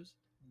Hasbros.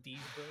 These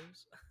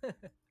bros.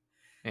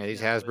 Yeah,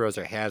 these Yeah, Hasbros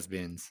are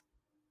has-beens.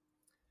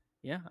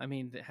 Yeah, I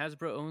mean,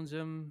 Hasbro owns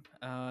them.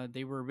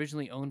 They were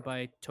originally owned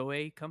by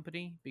Toei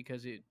Company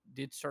because it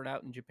did start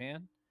out in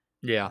Japan.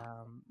 Yeah.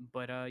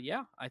 But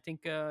yeah, I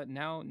think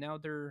now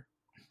they're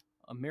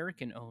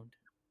American owned.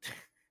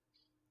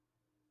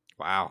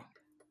 Wow.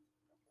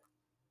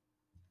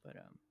 But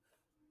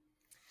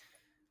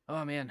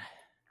oh man,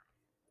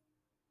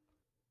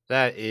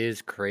 That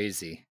is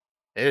crazy.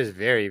 It is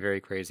very,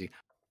 very crazy.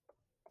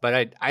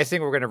 But I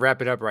think we're gonna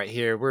wrap it up right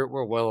here. We're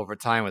well over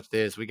time with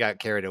this. We got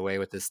carried away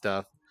with this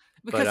stuff.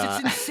 because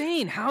But, it's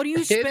insane. How do you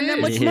it spend that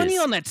much is. money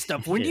on that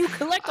stuff? When do you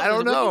collect? All I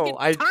don't this? When do know.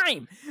 you get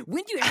time?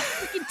 When do you have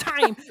freaking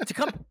time to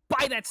come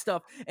buy that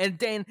stuff and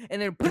then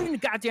put it in the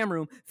goddamn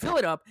room, fill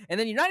it up, and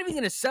then you're not even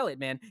gonna sell it,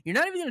 man. You're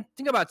not even gonna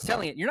think about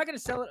selling it. You're not gonna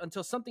sell it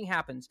until something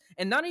happens,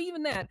 and not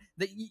even that.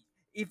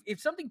 If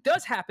something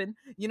does happen,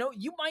 you know,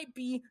 you might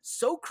be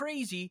so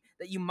crazy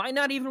that you might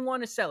not even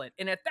want to sell it.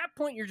 And at that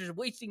point, you're just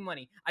wasting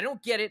money. I don't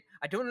get it.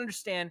 I don't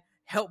understand.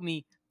 Help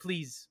me,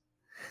 please.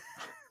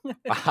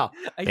 wow.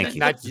 Thank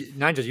you.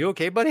 Nigel, you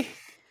okay, buddy?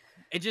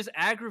 It just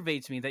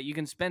aggravates me that you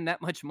can spend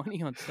that much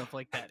money on stuff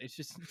like that. It's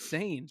just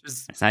insane.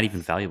 It's not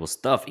even valuable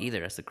stuff either.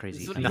 That's the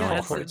crazy That's thing. what- yeah,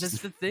 No, that's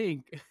the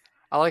thing.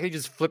 I like how you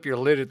just flip your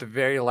lid at the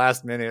very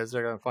last minute. It's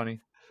kind of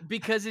funny.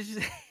 Because it's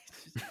just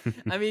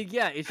I mean,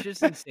 yeah, it's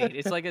just insane.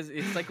 It's like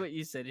what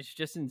you said. It's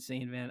just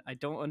insane, man. I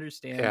don't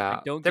understand. Yeah,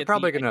 I don't they're get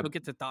probably I gonna- don't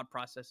get the thought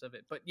process of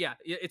it. But yeah,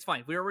 it's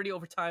fine. We're already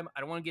over time.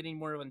 I don't want to get any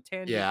more of a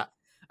tangent. Yeah.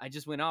 I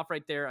just went off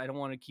right there. I don't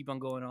want to keep on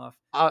going off.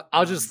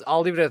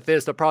 I'll leave it at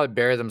this. They'll probably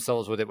bury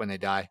themselves with it when they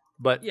die.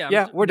 But Yeah,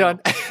 yeah, we're no.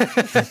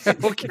 done.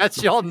 We'll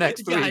catch y'all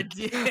next God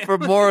week damn. for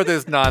more of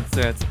this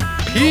nonsense.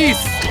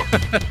 Peace.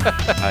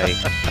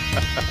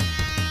 Bye.